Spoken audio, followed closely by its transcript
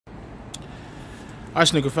Hi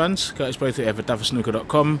snooker fans, Curtis Braithwaite here for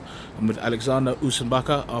DafaSnooker.com. I'm with Alexender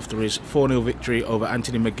Ursenbacher after his 4-0 victory over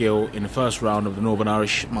Anthony McGill in the first round of the Northern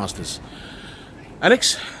Irish Masters.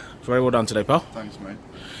 Alex, very well done today, pal. Thanks, mate.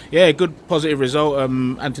 Yeah, good positive result.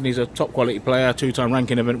 Anthony's a top quality player, 2-time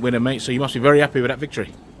ranking event winner, mate, so you must be very happy with that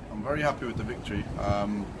victory. I'm very happy with the victory,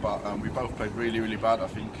 but we both played really bad, I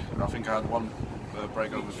think. I had one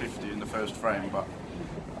break over 50 in the first frame, but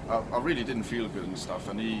I really didn't feel good and stuff,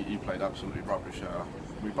 and he played absolutely rubbish.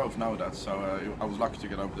 We both know that, so I was lucky to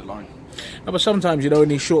get over the line. No, but sometimes, in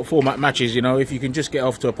these short format matches, if you can just get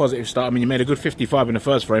off to a positive start. I mean, you made a good 55 in the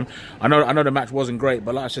first frame. I know the match wasn't great,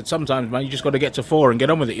 but like I said, sometimes, man, you just got to get to 4 and get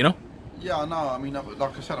on with it, Yeah, I know. I mean,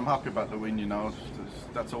 like I said, I'm happy about the win.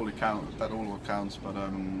 That's all it counts. That all counts. But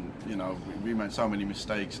we made so many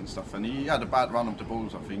mistakes and stuff, and he had a bad run of the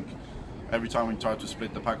balls. I think every time we tried to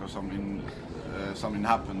split the pack or something, something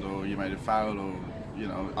happened, or you made a foul, or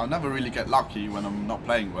I never really get lucky when I'm not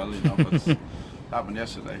playing well. But it happened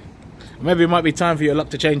yesterday. Maybe it might be time for your luck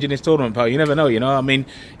to change in this tournament, pal. You never know, I mean,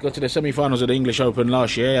 you got to the semi-finals of the English Open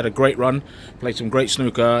last year, had a great run, played some great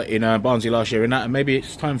snooker in Barnsley last year in that, and maybe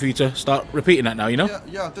it's time for you to start repeating that now, Yeah,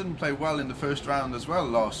 I didn't play well in the first round as well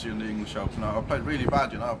last year in the English Open. I played really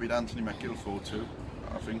bad, I beat Anthony McGill 4-2,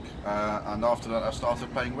 I think, and after that I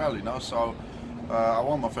started playing well, so I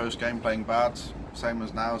won my first game playing bad, same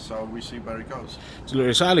as now, so we see where it goes.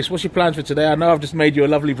 So Alex, what's your plans for today? I know I've just made you a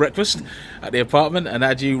lovely breakfast at the apartment and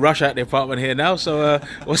had you rush out the apartment here now, so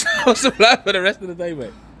what's the plan for the rest of the day,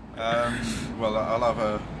 mate? Well, I'll have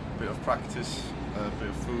a bit of practice, a bit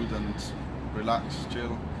of food, and relax,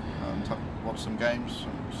 chill, and watch some games.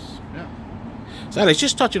 Yeah. So Alex,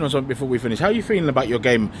 just touching on something before we finish, how are you feeling about your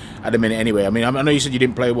game at the minute anyway? I mean, I know you said you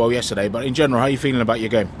didn't play well yesterday, but in general, how are you feeling about your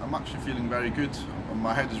game? I'm actually feeling very good.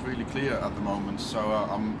 My head is really clear at the moment, so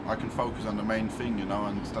I can focus on the main thing,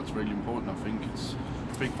 and that's really important. I think it's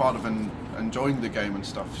a big part of enjoying the game and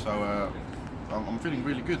stuff, so I'm feeling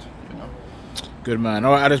really good, Good man.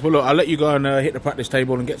 All right, Alex, well look, I'll let you go and hit the practice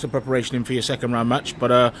table and get some preparation in for your second round match,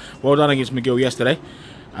 but well done against McGill yesterday,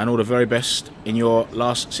 and all the very best in your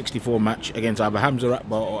last 64 match against either Hamza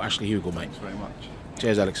Akbar or Ashley Hugel, mate. Thanks very much.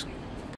 Cheers, Alex.